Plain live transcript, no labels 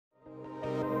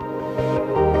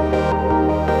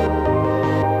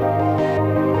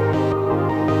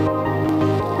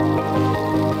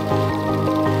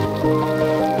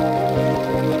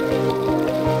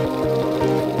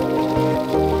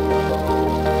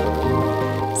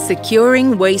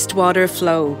securing wastewater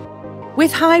flow.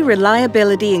 With high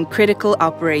reliability in critical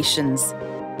operations,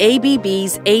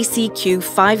 ABB's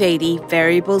ACQ580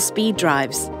 variable speed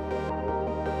drives.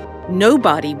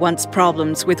 Nobody wants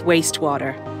problems with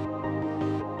wastewater.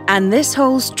 And this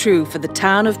holds true for the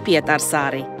town of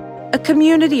Pietarsaari, a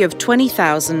community of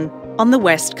 20,000 on the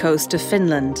west coast of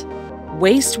Finland.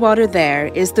 Wastewater there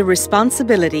is the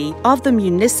responsibility of the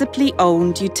municipally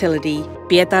owned utility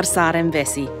Pietarsaaren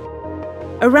Vesi.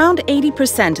 Around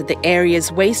 80% of the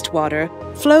area's wastewater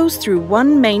flows through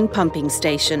one main pumping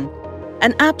station,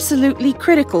 an absolutely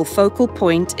critical focal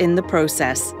point in the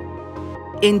process.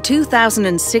 In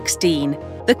 2016,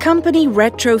 the company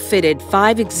retrofitted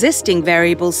 5 existing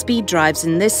variable speed drives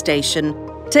in this station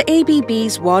to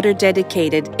ABB's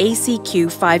water-dedicated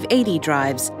ACQ580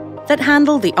 drives that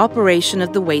handle the operation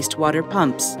of the wastewater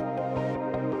pumps.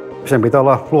 Sen pitää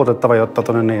olla luotettava, jotta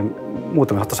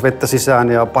muuten saataisiin vettä sisään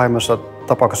ja pahimmassa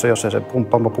tapauksessa, jos ei se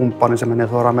pumppaa, niin se menee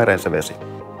suoraan mereen se vesi.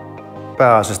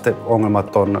 Pääasiassa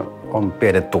ongelmat on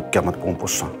pienet tukkiamat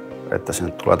pumpussa. Että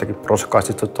sinne tulee jotenkin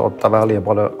roskaistista, ottaa vähän liian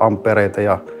paljon ampereita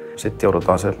ja sitten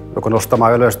joudutaan se joko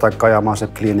nostamaan ylös tai kajamaan se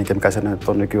kliinikin, mikä se nyt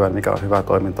on nykyään, mikä on hyvä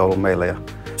toiminta ollut meillä. Ja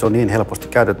se on niin helposti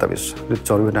käytettävissä. Nyt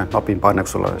se on yhden napin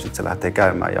painauksella ja sitten se lähtee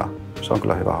käymään ja se on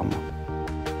kyllä hyvä homma.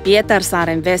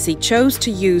 Pietarsaaren Vesi chose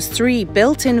to use 3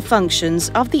 built-in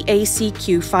functions of the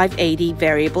ACQ580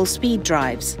 variable speed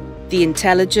drives. The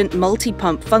intelligent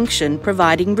multi-pump function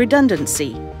providing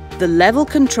redundancy, the level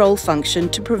control function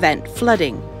to prevent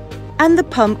flooding, and the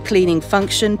pump cleaning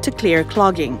function to clear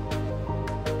clogging.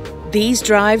 These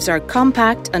drives are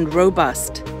compact and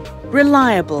robust,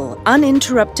 reliable,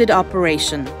 uninterrupted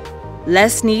operation,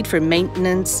 less need for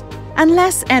maintenance, and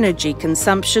less energy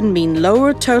consumption mean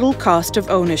lower total cost of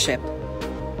ownership.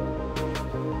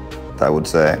 I would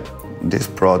say this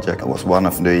project was one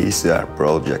of the easier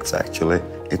projects actually.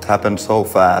 It happened so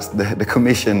fast, the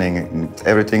commissioning,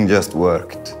 everything just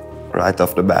worked right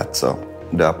off the bat. So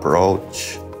the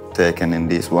approach taken in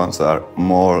these ones are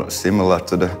more similar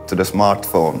to the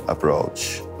smartphone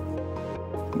approach.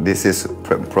 This is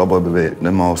probably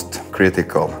the most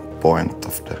critical point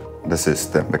of the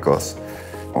system because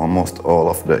almost all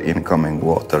of the incoming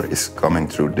water is coming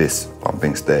through this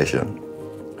pumping station.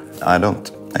 I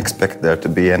don't expect there to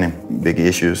be any big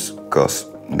issues because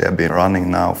they have been running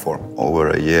now for over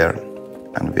a year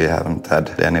and we haven't had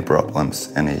any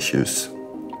problems, any issues.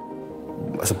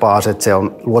 Se pääasia, että se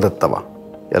on luotettava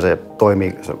ja se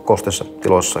toimii kosteissa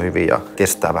tiloissa hyvin ja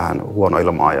kestää vähän huono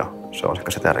ilmaa ja se on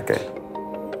ehkä se tärkein.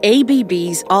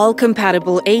 ABB's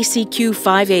all-compatible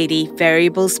ACQ580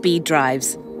 variable speed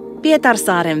drives.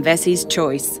 Pietarsaaren Vesi's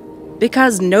choice,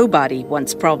 because nobody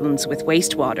wants problems with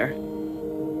wastewater.